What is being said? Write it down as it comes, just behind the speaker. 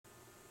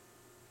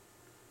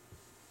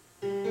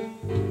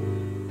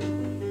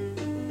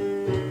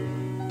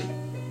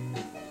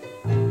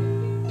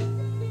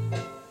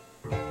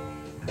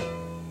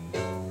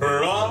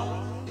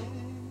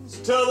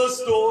tell the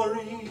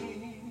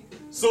story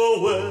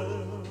so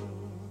well,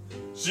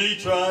 she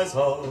tries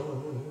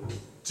hard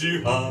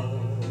to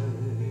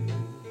hide.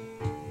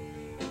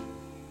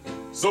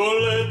 So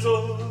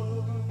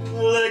little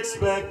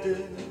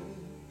expected,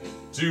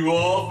 too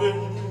often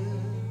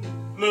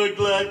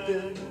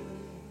neglected,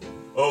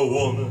 a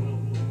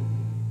woman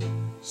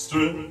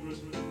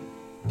stripped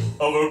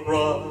of her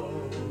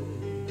pride.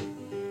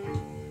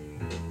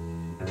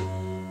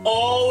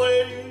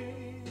 Always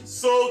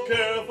so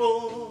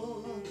careful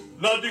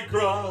not to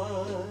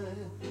cry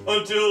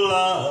until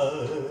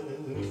I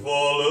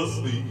fall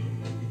asleep.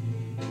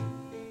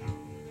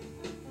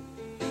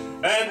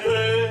 And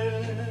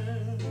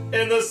there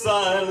in the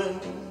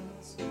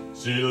silence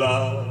she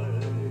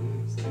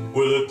lies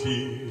with a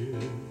tear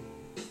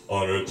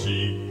on her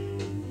cheek.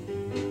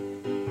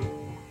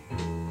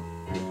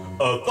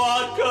 A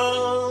thought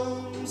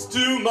comes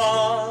to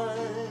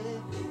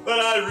mind that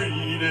I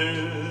read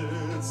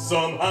it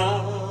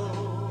somehow,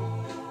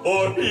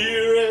 or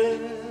hear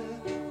it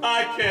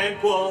I can't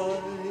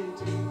quite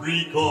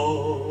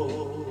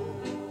recall,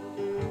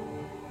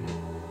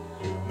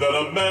 that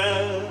a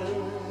man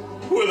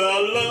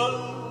without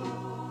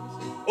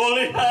love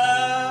only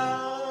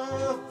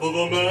half of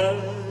a man,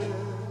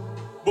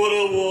 but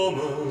a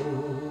woman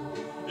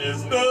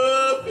is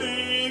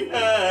nothing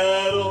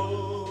at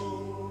all.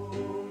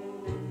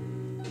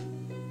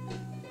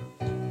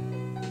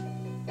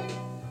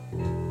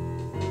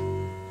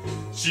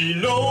 She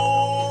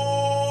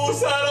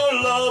knows I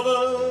don't love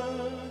her,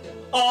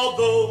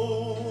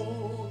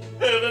 although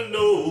heaven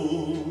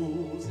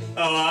knows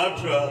how I've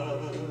tried.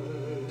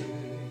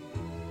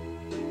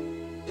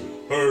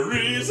 Her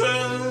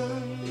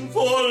reason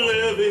for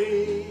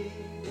living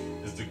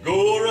is to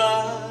go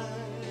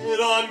right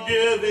on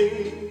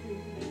giving,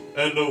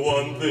 and the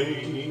one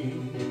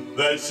thing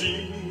that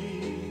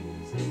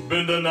she's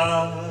been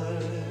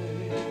denied.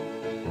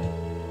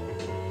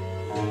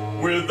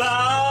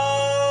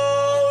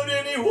 Without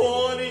any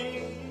warning,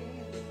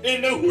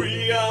 in the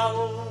wee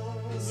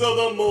hours of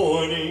the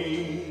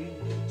morning,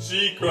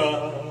 she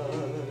cries.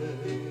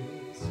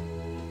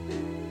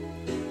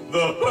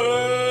 The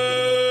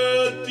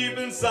hurt deep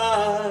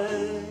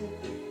inside,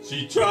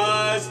 she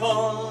tries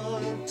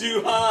hard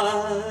to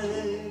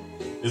hide,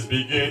 is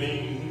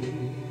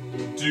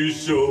beginning to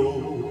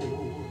show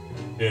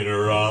in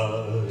her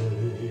eyes.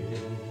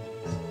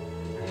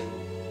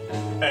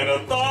 And a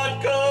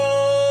thought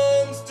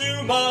comes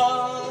to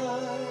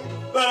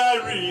mind that I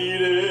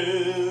read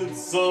it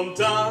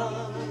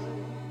sometime,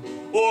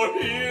 or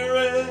hear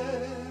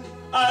it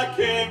I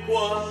can't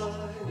quite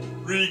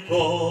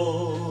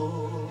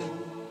recall,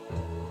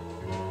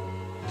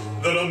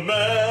 that a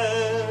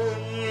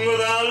man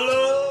without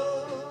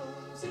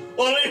love's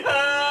only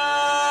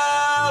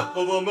half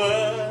of a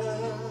man,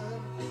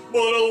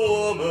 but a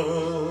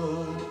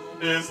woman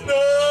is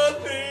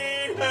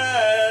nothing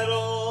at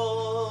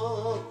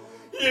all.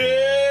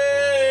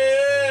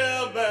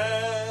 Yeah,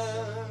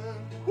 man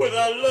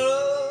without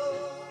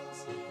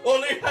love's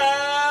only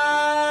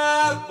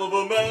half of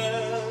a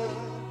man,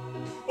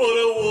 but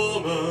a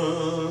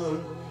woman